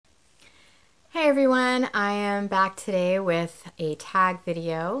Hi everyone, I am back today with a tag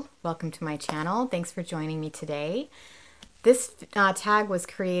video. Welcome to my channel. Thanks for joining me today. This tag was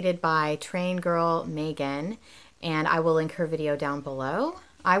created by Train Girl Megan, and I will link her video down below.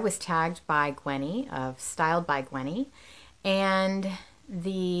 I was tagged by Gwenny of Styled by Gwenny, and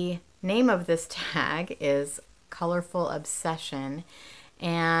the name of this tag is Colorful Obsession.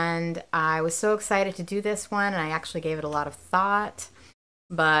 And I was so excited to do this one, and I actually gave it a lot of thought.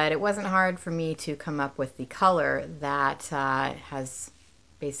 But it wasn't hard for me to come up with the color that has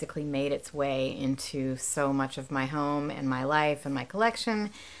basically made its way into so much of my home and my life and my collection,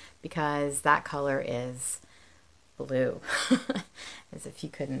 because that color is blue, as if you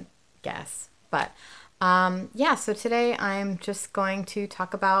couldn't guess. But yeah, so today I'm just going to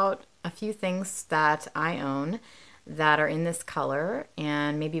talk about a few things that I own that are in this color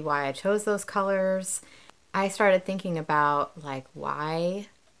and maybe why I chose those colors. I started thinking about why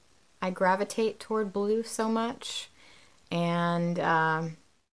I gravitate toward blue so much, and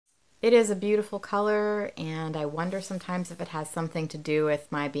it is a beautiful color, and I wonder sometimes if it has something to do with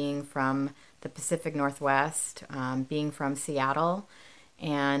my being from the Pacific Northwest, being from Seattle,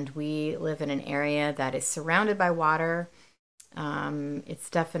 and we live in an area that is surrounded by water. It's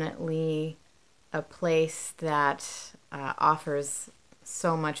definitely a place that offers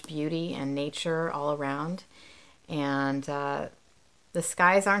so much beauty and nature all around, and the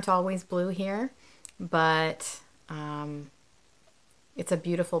skies aren't always blue here, but it's a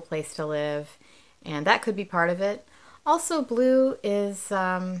beautiful place to live, and that could be part of it. Also, blue is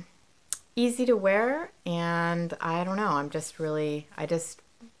easy to wear, and I don't know, I just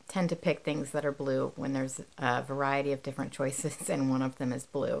tend to pick things that are blue when there's a variety of different choices and one of them is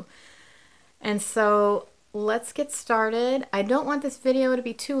blue. And so let's get started. I don't want this video to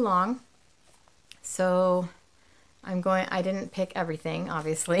be too long, so I didn't pick everything,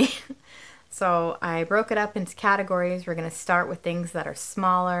 obviously. So I broke it up into categories. We're going to start with things that are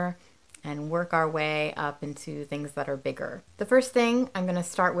smaller and work our way up into things that are bigger. The first thing I'm going to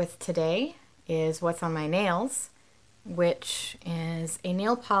start with today is what's on my nails, which is a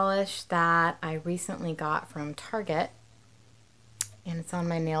nail polish that I recently got from Target, and it's on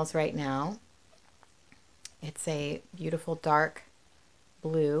my nails right now. It's a beautiful dark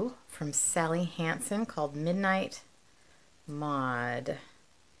blue from Sally Hansen called Midnight Mod,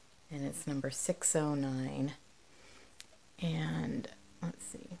 and it's number 609. And let's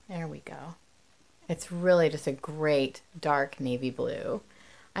see, there we go. It's really just a great dark navy blue.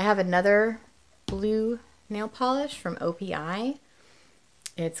 I have another blue nail polish from OPI.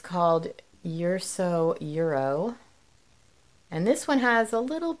 It's called You're So Euro, and this one has a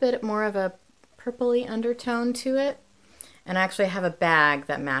little bit more of a purpley undertone to it, and I actually have a bag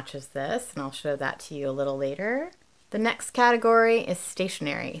that matches this, and I'll show that to you a little later. The next category is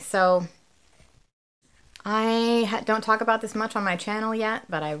stationery. So I don't talk about this much on my channel yet,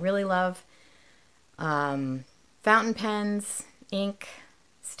 but I really love fountain pens, ink,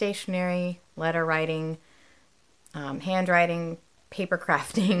 stationery, letter writing, handwriting, paper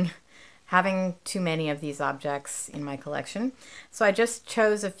crafting, having too many of these objects in my collection. So I just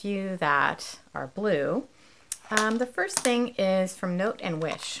chose a few that are blue. The first thing is from Note and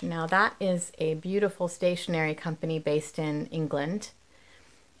Wish. Now that is a beautiful stationery company based in England.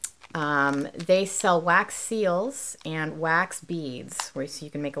 They sell wax seals and wax beads, so you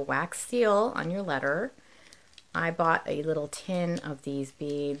can make a wax seal on your letter. I bought a little tin of these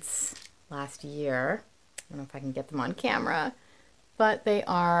beads last year. I don't know if I can get them on camera, but they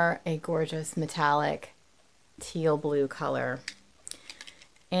are a gorgeous metallic teal blue color.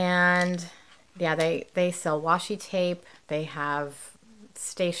 And yeah, they sell washi tape, they have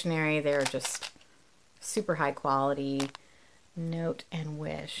stationery, they're just super high quality. Note and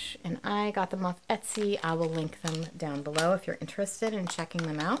Wish. And I got them off Etsy. I will link them down below if you're interested in checking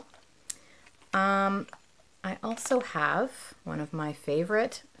them out. I also have one of my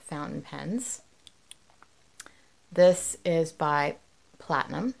favorite fountain pens. This is by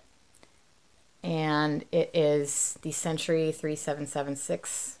Platinum, and it is the Century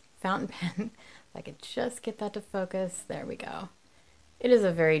 3776 fountain pen. If I could just get that to focus, there we go. It is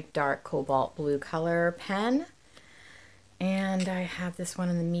a very dark cobalt blue color pen, and I have this one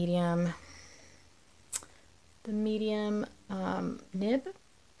in the medium nib.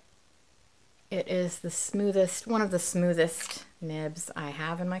 It is the smoothest, one of the smoothest nibs I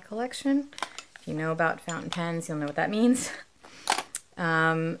have in my collection. If you know about fountain pens, you'll know what that means.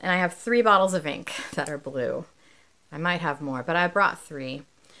 And I have 3 bottles of ink that are blue. I might have more, but I brought 3.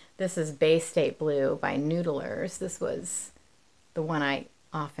 This is Bay State Blue by Noodlers. This was the one I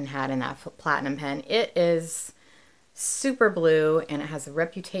often had in that Platinum pen. It is super blue, and it has a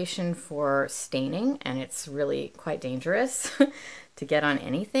reputation for staining, and it's really quite dangerous to get on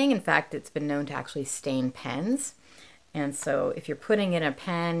anything. In fact, it's been known to actually stain pens. And so if you're putting in a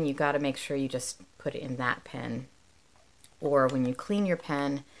pen, you got to make sure you just put it in that pen. Or when you clean your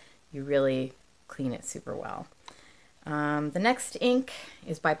pen, you really clean it super well. The next ink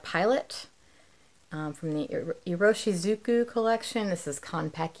is by Pilot from the Iroshizuku collection. This is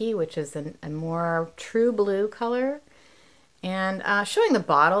Konpeki, which is a more true blue color. And showing the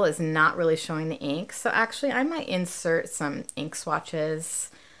bottle is not really showing the ink. So actually I might insert some ink swatches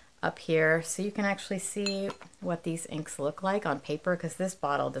up here so you can actually see what these inks look like on paper, because this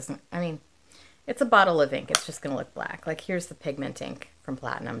bottle doesn't, I mean, it's a bottle of ink. It's just going to look black. Like here's the pigment ink from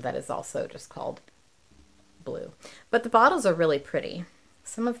Platinum that is also just called blue. But the bottles are really pretty.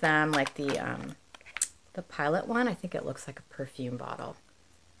 Some of them, like the Pilot one, I think it looks like a perfume bottle.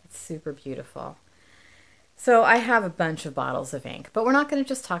 It's super beautiful. So I have a bunch of bottles of ink, but we're not going to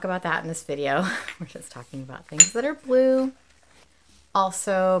just talk about that in this video. We're just talking about things that are blue.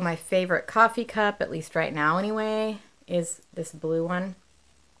 Also, my favorite coffee cup, at least right now anyway, is this blue one.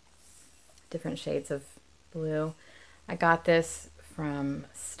 Different shades of blue. I got this from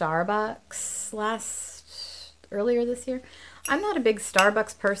Starbucks earlier this year. I'm not a big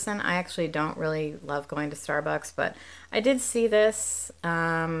Starbucks person. I actually don't really love going to Starbucks, but I did see this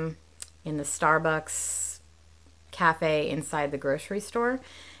in the Starbucks cafe inside the grocery store,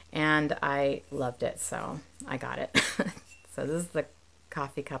 and I loved it, so I got it. So this is the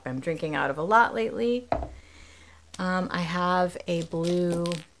coffee cup I'm drinking out of a lot lately. I have a blue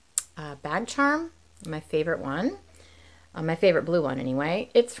bag charm, my favorite one, my favorite blue one anyway.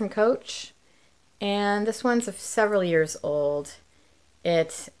 It's from Coach, and this one's several years old.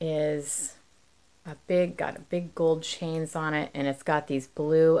 It is got a big gold chains on it, and it's got these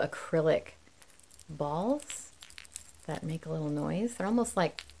blue acrylic balls that make a little noise. They're almost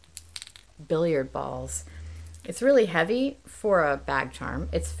like billiard balls. It's really heavy for a bag charm.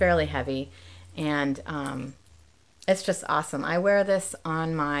 It's fairly heavy, and it's just awesome. I wear this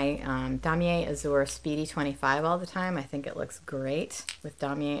on my Damier Azur Speedy 25 all the time. I think it looks great with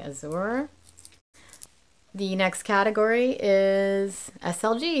Damier Azur. The next category is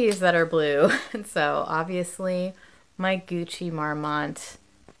SLGs that are blue. And so obviously my Gucci Marmont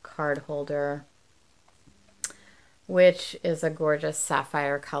card holder, which is a gorgeous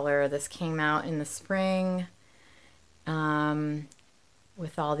sapphire color. This came out in the spring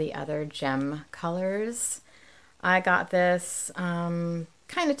with all the other gem colors. I got this kind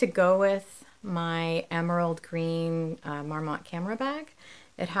of to go with my emerald green Marmont camera bag.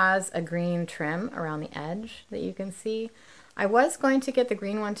 It has a green trim around the edge that you can see. I was going to get the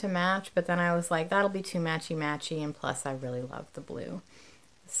green one to match, but then I was like, that'll be too matchy-matchy, and plus I really love the blue.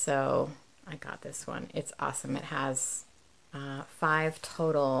 So I got this one. It's awesome. It has 5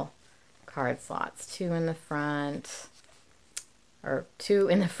 total card slots, 2 in the front, or 2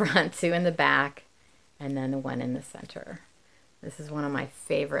 in the front, 2 in the back, and then the 1 in the center. This is one of my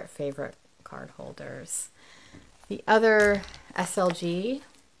favorite card holders. The other SLG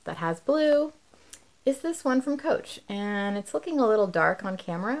that has blue is this one from Coach, and it's looking a little dark on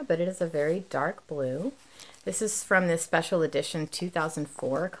camera, but it is a very dark blue. This is from the special edition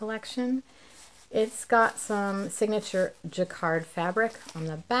 2004 collection. It's got some signature jacquard fabric on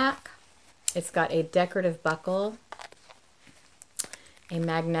the back. It's got a decorative buckle, a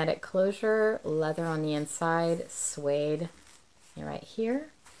magnetic closure, leather on the inside, suede right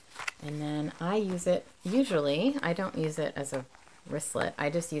here. And then I use it, usually, I don't use it as a wristlet. I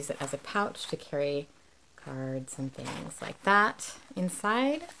just use it as a pouch to carry cards and things like that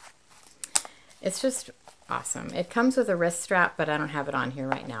inside. It's just awesome. It comes with a wrist strap, but I don't have it on here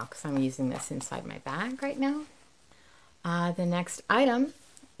right now because I'm using this inside my bag right now. The next item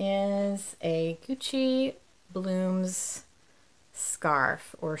is a Gucci Blooms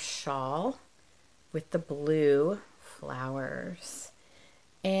scarf or shawl with the blue flowers.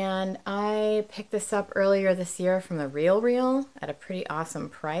 And I picked this up earlier this year from the Real at a pretty awesome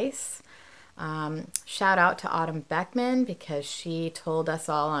price. Shout out to Autumn Beckman, because she told us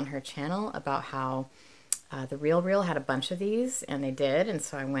all on her channel about how the Real had a bunch of these, and they did, and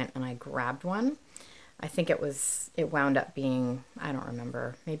so I went and I grabbed one. I think it wound up being, I don't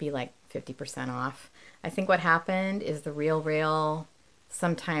remember, maybe like 50% off. I think what happened is the Real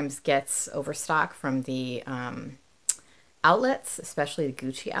sometimes gets overstock from the outlets, especially the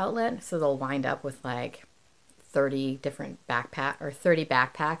Gucci outlet, so they'll wind up with like 30 different 30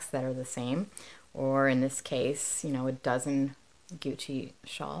 backpacks that are the same, or in this case, you know, a dozen Gucci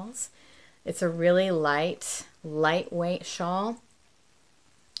shawls. It's a really lightweight shawl,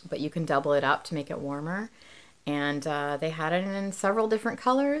 but you can double it up to make it warmer. And they had it in several different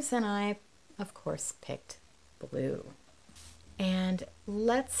colors, and I, of course, picked blue. And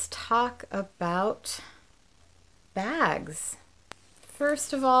let's talk about bags.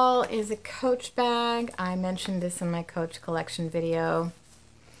 First of all is a Coach bag. I mentioned this in my Coach collection video.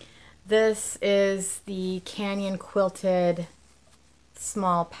 This is the Canyon quilted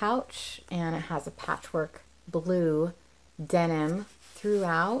small pouch, and it has a patchwork blue denim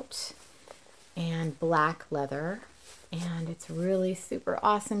throughout and black leather, and it's really super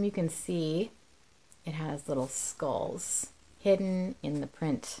awesome. You can see it has little skulls hidden in the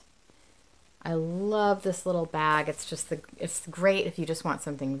print. I love this little bag. It's great if you just want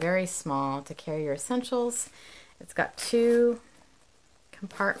something very small to carry your essentials. It's got 2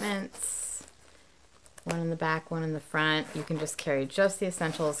 compartments, one in the back, one in the front. You can just carry just the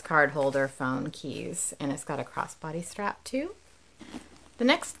essentials, card holder, phone, keys, and it's got a crossbody strap too. The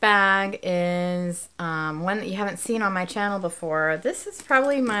next bag is one that you haven't seen on my channel before. This is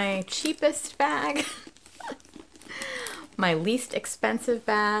probably my cheapest bag, my least expensive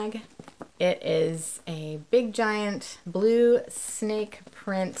bag. It is a big giant blue snake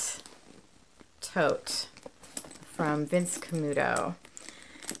print tote from Vince Camuto.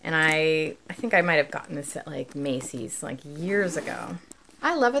 And I think I might have gotten this at like Macy's like years ago.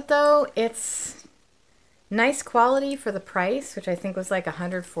 I love it though. It's nice quality for the price, which I think was like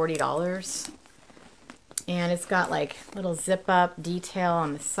 $140. And it's got like little zip up detail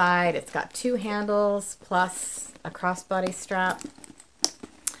on the side. It's got 2 handles plus a crossbody strap.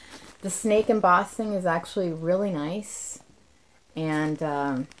 The snake embossing is actually really nice. And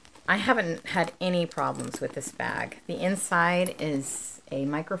I haven't had any problems with this bag. The inside is a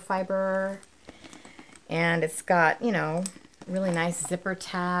microfiber, and it's got, you know, really nice zipper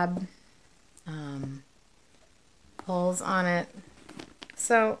tab holes on it.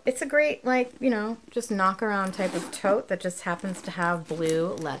 So it's a great, like, you know, just knock around type of tote that just happens to have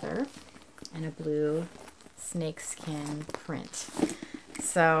blue leather and a blue snakeskin print.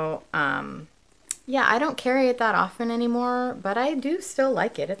 So yeah, I don't carry it that often anymore, but I do still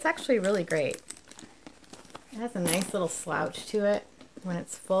like it. It's actually really great. It has a nice little slouch to it when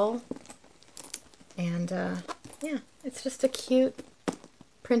it's full. And yeah, it's just a cute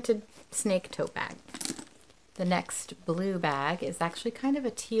printed snake tote bag. The next blue bag is actually kind of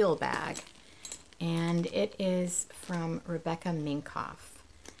a teal bag, and it is from Rebecca Minkoff.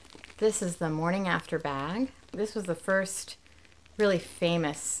 This is the morning after bag. This was the first really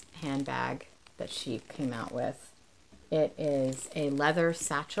famous handbag that she came out with. It is a leather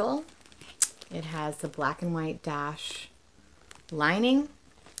satchel. It has the black and white dash lining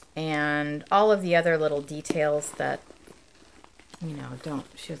and all of the other little details that, you know,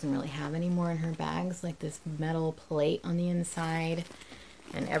 she doesn't really have anymore in her bags, like this metal plate on the inside,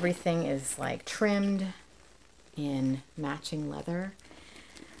 and everything is like trimmed in matching leather.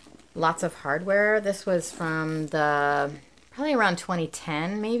 Lots of hardware. This was from probably around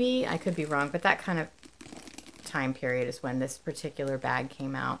 2010 maybe. I could be wrong, but that kind of time period is when this particular bag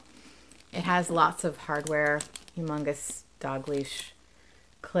came out. It has lots of hardware, humongous dog leash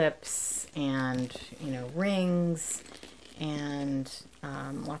clips and, you know, rings and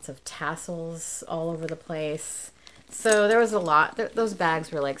lots of tassels all over the place. So there was a lot. Those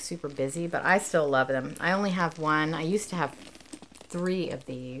bags were like super busy, but I still love them. I only have one. I used to have 3 of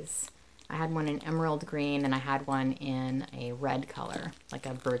these. I had one in emerald green and I had one in a red color, like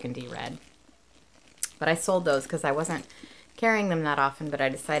a burgundy red. But I sold those because I wasn't carrying them that often, but I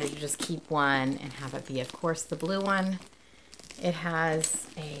decided to just keep one and have it be, of course, the blue one. It has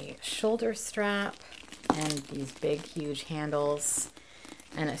a shoulder strap and these big, huge handles,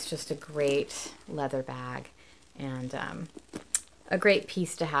 and it's just a great leather bag and a great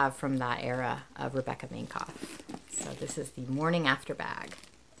piece to have from that era of Rebecca Minkoff. So this is the morning after bag.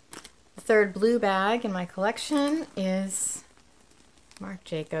 The third blue bag in my collection is Marc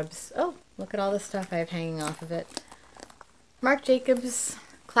Jacobs. Oh, look at all the stuff I have hanging off of it. Marc Jacobs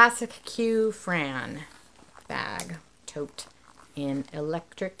Classic Q Fran bag, tote in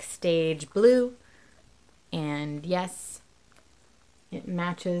electric stage blue. And yes, it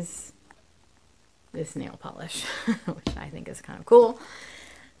matches this nail polish, which I think is kind of cool.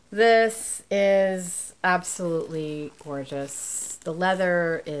 This is absolutely gorgeous. The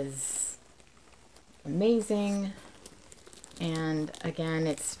leather is amazing. And again,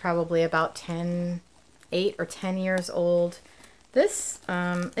 it's probably about 8 or 10 years old. This,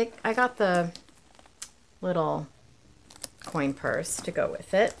 I got the little coin purse to go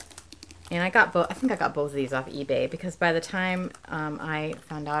with it. And I think I got both of these off eBay because by the time I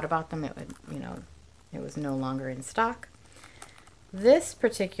found out about them, it was no longer in stock. This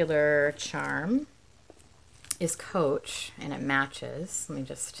particular charm is Coach, and it matches. Let me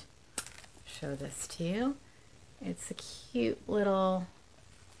just show this to you. It's a cute little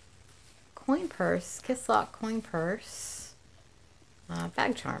coin purse, kiss lock coin purse,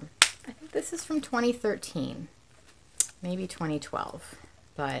 bag charm. I think this is from 2013, maybe 2012,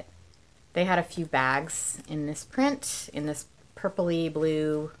 but they had a few bags in this print, in this purpley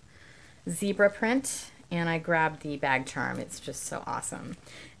blue zebra print, and I grabbed the bag charm. It's just so awesome.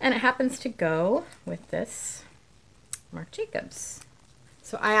 And it happens to go with this Marc Jacobs.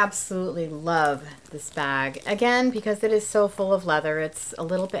 So I absolutely love this bag. Again, because it is so full of leather, it's a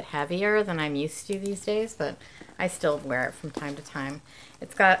little bit heavier than I'm used to these days, but I still wear it from time to time.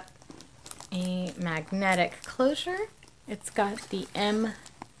 It's got a magnetic closure. It's got the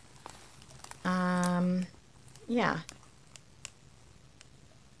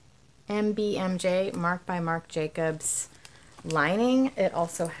MBMJ, Marc by Marc Jacobs lining. It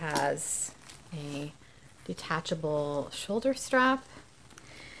also has a detachable shoulder strap,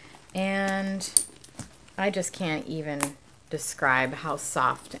 and I just can't even describe how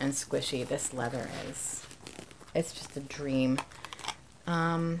soft and squishy this leather is. It's just a dream.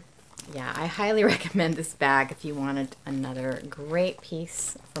 Yeah, I highly recommend this bag if you wanted another great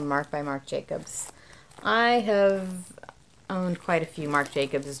piece from Marc by Marc Jacobs. I have owned quite a few Marc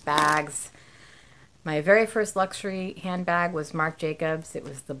Jacobs bags. My very first luxury handbag was Marc Jacobs. It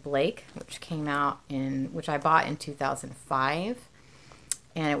was the Blake, which I bought in 2005.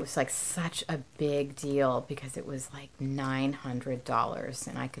 And it was like such a big deal because it was like $900,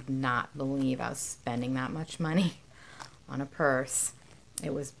 and I could not believe I was spending that much money on a purse.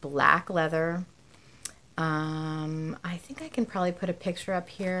 It was black leather. I think I can probably put a picture up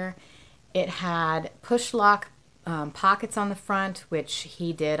here. It had push lock pockets on the front, which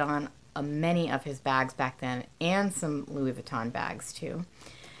he did on many of his bags back then, and some Louis Vuitton bags too.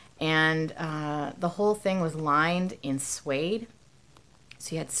 And the whole thing was lined in suede.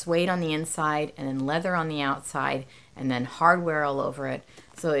 So you had suede on the inside and then leather on the outside and then hardware all over it.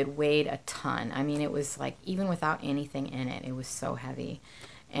 So it weighed a ton. I mean, it was like, even without anything in it, it was so heavy.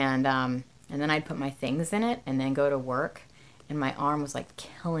 And then I'd put my things in it and then go to work, and my arm was like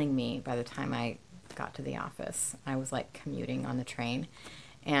killing me by the time I got to the office. I was like commuting on the train,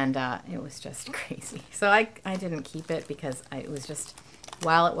 and it was just crazy. So I didn't keep it because it was just,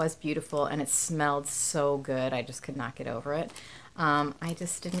 while it was beautiful and it smelled so good, I just could not get over it. I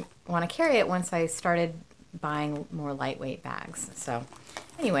just didn't want to carry it once I started buying more lightweight bags. So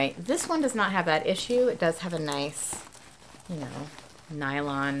anyway, this one does not have that issue. It does have a nice,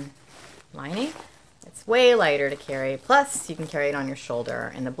 nylon lining. It's way lighter to carry. Plus, you can carry it on your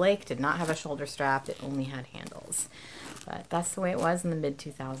shoulder. And the Blake did not have a shoulder strap. It only had handles. But that's the way it was in the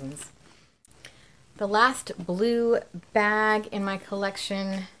mid-2000s. The last blue bag in my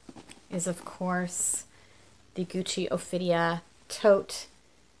collection is, of course, the Gucci Ophidia tote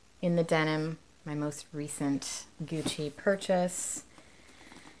in the denim, my most recent Gucci purchase.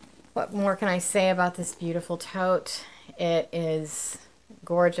 What more can I say about this beautiful tote? It is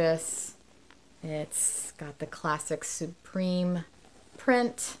gorgeous. It's got the classic Supreme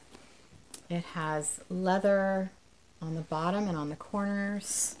print. It has leather on the bottom and on the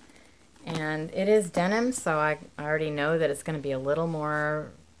corners. And it is denim, so I already know that it's going to be a little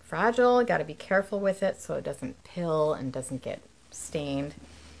more fragile. Got to be careful with it so it doesn't pill and doesn't get stained.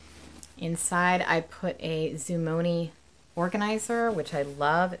 Inside I put a Zoomoni organizer, which I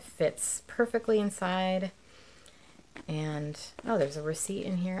love. It fits perfectly inside. And oh, there's a receipt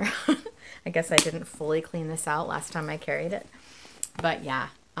in here. I guess I didn't fully clean this out last time I carried it. But yeah,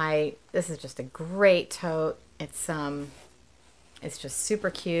 this is just a great tote. It's just super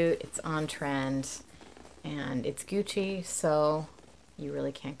cute. It's on trend, and it's Gucci, so you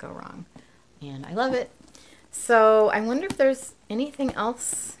really can't go wrong. And I love it. So I wonder if there's anything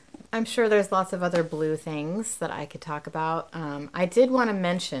else. I'm sure there's lots of other blue things that I could talk about. I did want to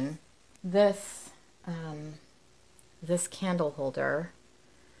mention this, this candle holder.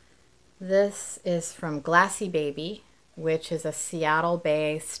 This is from Glassybaby, which is a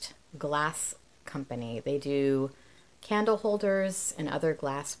Seattle-based glass company. They do candle holders and other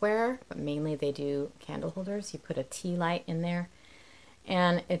glassware, but mainly they do candle holders. You put a tea light in there,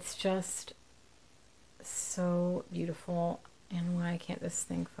 and it's just so beautiful. And why can't this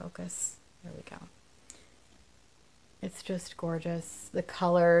thing focus? There we go. It's just gorgeous. The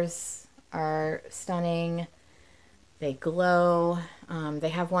colors are stunning. They glow. They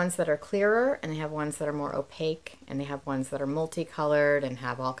have ones that are clearer, and they have ones that are more opaque, and they have ones that are multicolored and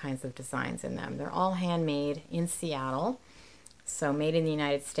have all kinds of designs in them. They're all handmade in Seattle, so made in the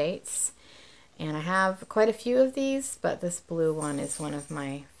United States. And I have quite a few of these, but this blue one is one of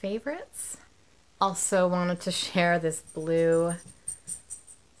my favorites. Also wanted to share this blue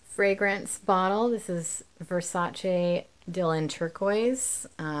fragrance bottle. This is Versace Dylan Turquoise.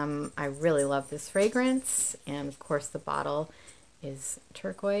 I really love this fragrance, and of course the bottle is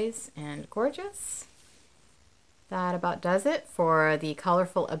turquoise and gorgeous. That about does it for the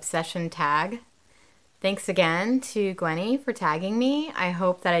Colorful Obsession tag. Thanks again to Gwenny for tagging me. I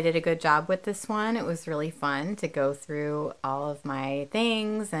hope that I did a good job with this one. It was really fun to go through all of my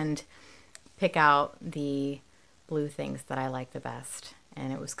things and pick out the blue things that I like the best.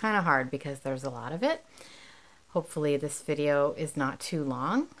 And it was kind of hard because there's a lot of it. Hopefully this video is not too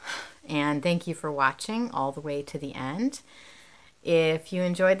long. And thank you for watching all the way to the end. If you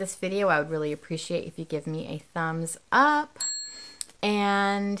enjoyed this video, I would really appreciate if you give me a thumbs up.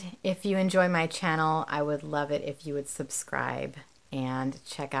 And if you enjoy my channel, I would love it if you would subscribe and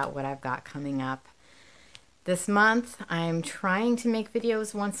check out what I've got coming up. This month, I'm trying to make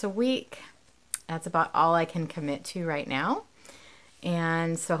videos once a week. That's about all I can commit to right now.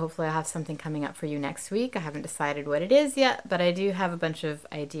 And so hopefully I'll have something coming up for you next week. I haven't decided what it is yet, but I do have a bunch of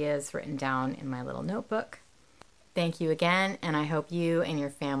ideas written down in my little notebook. Thank you again, and I hope you and your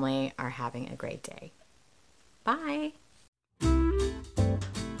family are having a great day. Bye.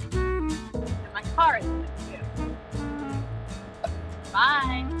 My car is with you.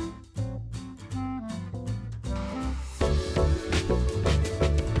 Bye.